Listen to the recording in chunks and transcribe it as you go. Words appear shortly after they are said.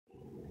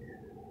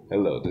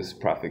Hello, this is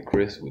Prophet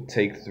Chris with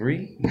Take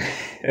 3.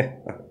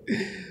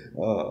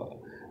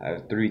 I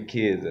have 3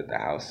 kids at the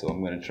house, so I'm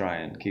going to try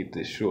and keep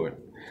this short,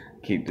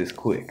 keep this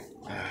quick.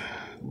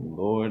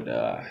 Lord,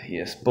 he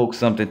has spoke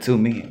something to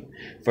me.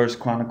 First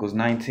Chronicles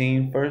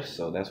 19 first,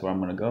 so that's where I'm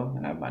going to go,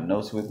 and I have my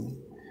notes with me.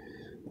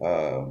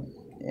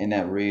 And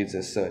that reads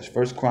as such.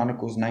 First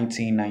Chronicles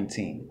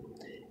 19:19.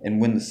 And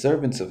when the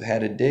servants of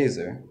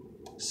Hadadezer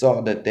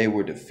saw that they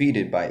were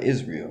defeated by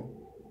Israel,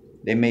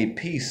 they made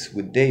peace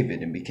with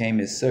David and became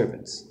his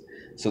servants.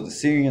 So the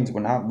Syrians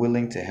were not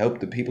willing to help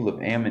the people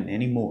of Ammon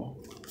anymore.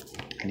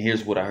 And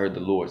here's what I heard the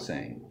Lord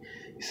saying.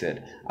 He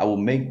said, I will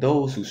make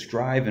those who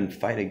strive and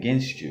fight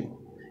against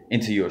you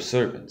into your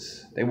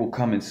servants. They will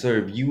come and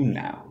serve you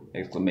now.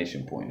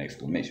 Exclamation point,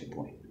 exclamation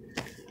point.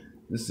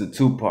 This is a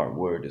two-part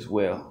word as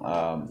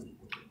well.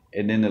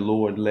 And then the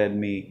Lord led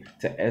me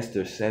to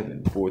Esther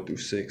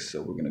 7:4-6.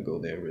 So we're going to go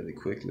there really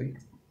quickly.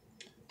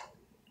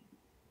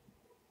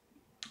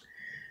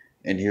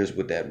 And here's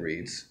what that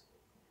reads.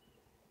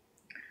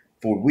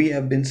 For we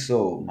have been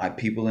sold, my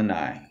people and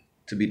I,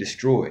 to be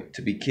destroyed,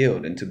 to be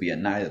killed, and to be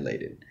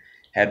annihilated.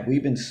 Had we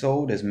been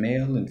sold as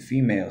male and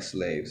female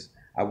slaves,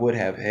 I would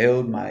have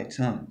held my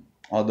tongue,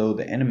 although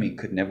the enemy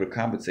could never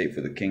compensate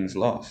for the king's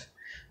loss.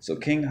 So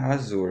King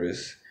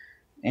Ahasuerus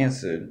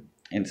answered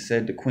and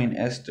said to Queen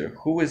Esther,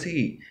 Who is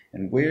he,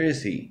 and where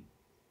is he?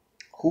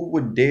 Who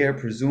would dare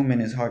presume in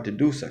his heart to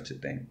do such a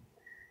thing?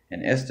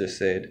 And Esther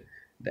said,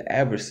 The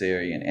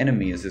adversary and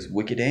enemy is this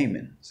wicked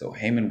Haman. So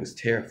Haman was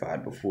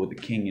terrified before the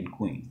king and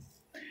queen.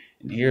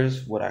 And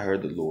here's what I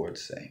heard the Lord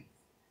say.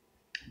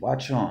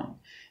 Watch on,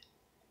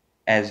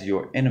 as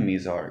your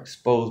enemies are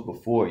exposed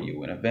before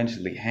you and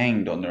eventually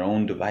hanged on their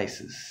own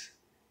devices.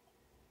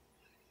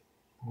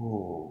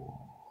 Oh,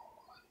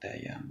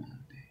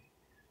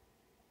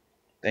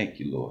 thank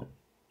you, Lord.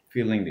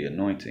 Feeling the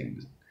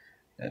anointing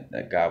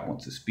that God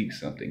wants to speak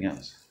something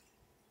else.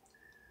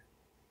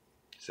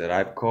 Said,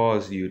 I've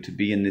caused you to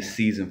be in this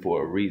season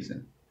for a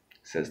reason,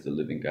 says the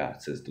living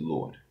God, says the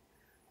Lord.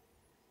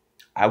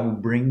 I will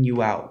bring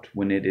you out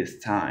when it is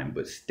time,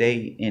 but stay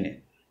in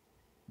it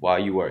while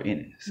you are in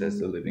it, says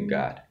the living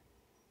God.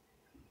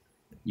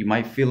 You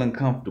might feel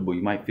uncomfortable.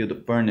 You might feel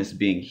the furnace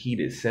being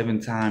heated 7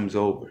 times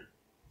over,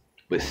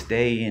 but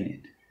stay in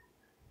it.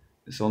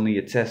 It's only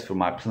a test for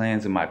my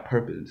plans and my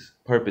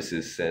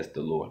purposes, says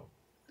the Lord,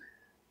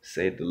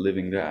 saith the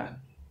living God.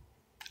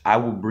 I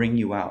will bring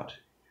you out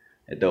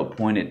at the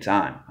appointed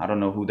time. I don't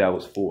know who that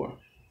was for.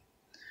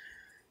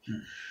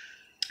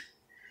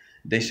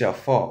 They shall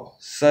fall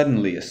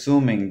suddenly,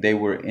 assuming they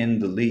were in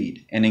the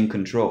lead and in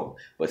control,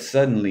 but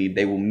suddenly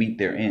they will meet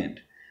their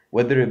end,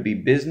 whether it be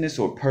business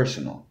or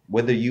personal,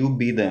 whether you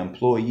be the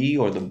employee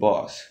or the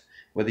boss,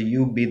 whether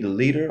you be the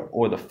leader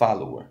or the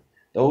follower.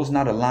 Those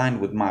not aligned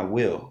with my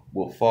will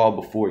fall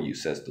before you,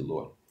 says the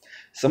Lord.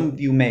 Some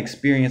of you may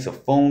experience a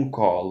phone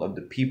call of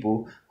the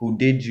people who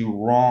did you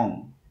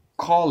wrong,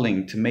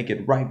 calling to make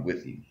it right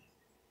with you.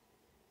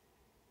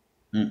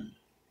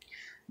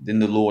 Then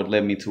the Lord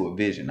led me to a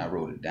vision. I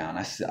wrote it down.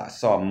 I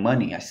saw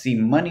money. I see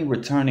money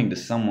returning to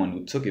someone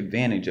who took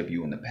advantage of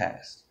you in the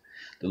past.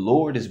 The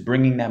Lord is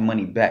bringing that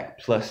money back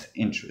plus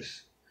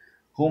interest.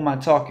 Who am I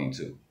talking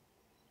to?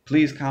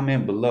 Please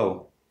comment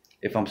below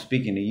if I'm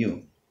speaking to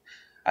you.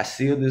 I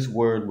seal this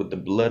word with the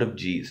blood of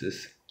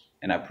Jesus,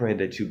 and I pray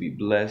that you be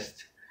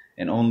blessed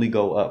and only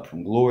go up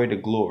from glory to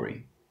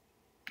glory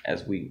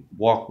as we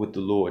walk with the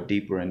Lord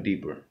deeper and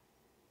deeper.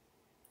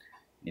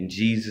 In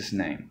Jesus'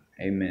 name,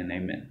 amen,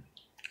 amen.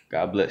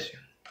 God bless you.